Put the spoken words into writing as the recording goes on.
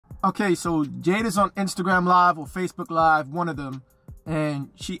Okay, so Jada's on Instagram Live or Facebook Live, one of them, and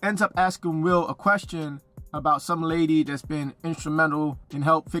she ends up asking Will a question about some lady that's been instrumental in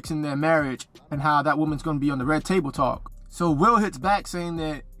help fixing their marriage and how that woman's going to be on the Red Table Talk. So Will hits back saying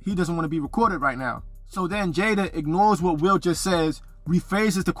that he doesn't want to be recorded right now. So then Jada ignores what Will just says,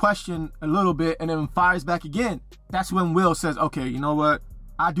 rephrases the question a little bit, and then fires back again. That's when Will says, okay, you know what?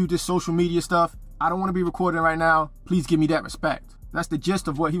 I do this social media stuff. I don't want to be recorded right now. Please give me that respect. That's the gist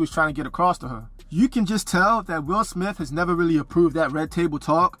of what he was trying to get across to her. You can just tell that Will Smith has never really approved that Red Table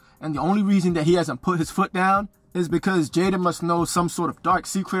Talk, and the only reason that he hasn't put his foot down is because Jada must know some sort of dark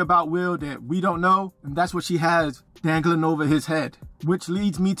secret about Will that we don't know, and that's what she has dangling over his head. Which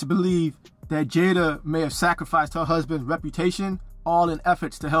leads me to believe that Jada may have sacrificed her husband's reputation all in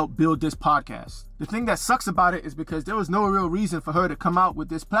efforts to help build this podcast. The thing that sucks about it is because there was no real reason for her to come out with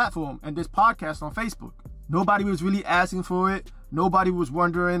this platform and this podcast on Facebook. Nobody was really asking for it. Nobody was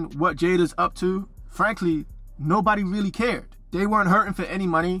wondering what Jada's up to. Frankly, nobody really cared. They weren't hurting for any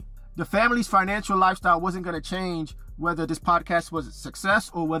money. The family's financial lifestyle wasn't going to change whether this podcast was a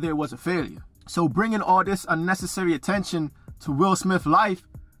success or whether it was a failure. So bringing all this unnecessary attention to Will Smith's life,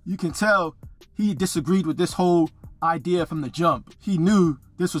 you can tell he disagreed with this whole idea from the jump. He knew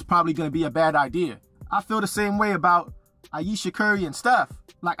this was probably going to be a bad idea. I feel the same way about Ayesha Curry and Steph.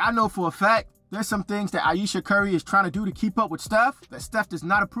 Like, I know for a fact there's some things that Ayesha Curry is trying to do to keep up with Steph that Steph does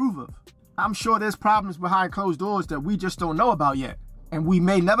not approve of. I'm sure there's problems behind closed doors that we just don't know about yet. And we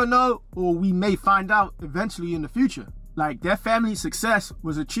may never know, or we may find out eventually in the future. Like, their family's success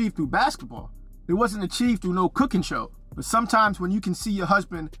was achieved through basketball. It wasn't achieved through no cooking show. But sometimes when you can see your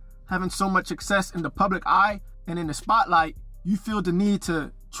husband having so much success in the public eye and in the spotlight, you feel the need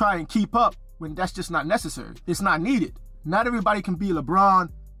to try and keep up when that's just not necessary. It's not needed. Not everybody can be LeBron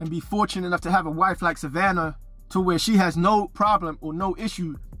and be fortunate enough to have a wife like Savannah to where she has no problem or no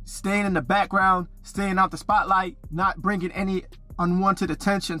issue staying in the background, staying out the spotlight, not bringing any unwanted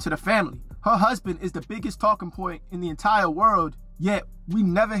attention to the family. Her husband is the biggest talking point in the entire world, yet we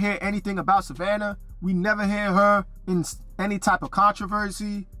never hear anything about Savannah. We never hear her in any type of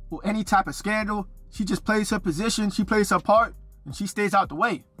controversy or any type of scandal. She just plays her position, she plays her part, and she stays out the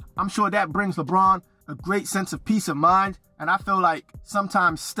way. I'm sure that brings LeBron a great sense of peace of mind, and I feel like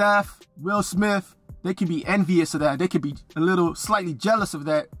sometimes Steph, Will Smith, they can be envious of that. They could be a little slightly jealous of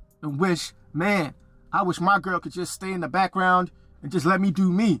that and wish, man, I wish my girl could just stay in the background and just let me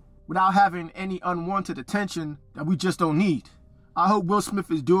do me without having any unwanted attention that we just don't need. I hope Will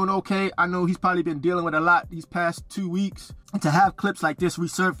Smith is doing okay. I know he's probably been dealing with a lot these past 2 weeks. And to have clips like this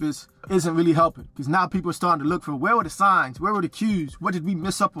resurface isn't really helping. Because now people are starting to look for, where were the signs? Where were the cues? What did we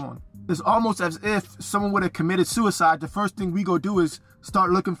miss up on? It's almost as if someone would have committed suicide. The first thing we go do is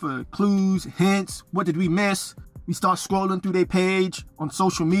start looking for clues, hints. What did we miss? We start scrolling through their page on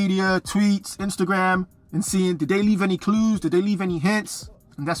social media, tweets, Instagram, and seeing, did they leave any clues? Did they leave any hints?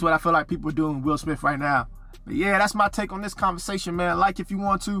 And that's what I feel like people are doing with Will Smith right now. But yeah, that's my take on this conversation, man. Like if you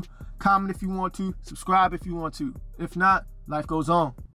want to, comment if you want to, subscribe if you want to. If not, life goes on.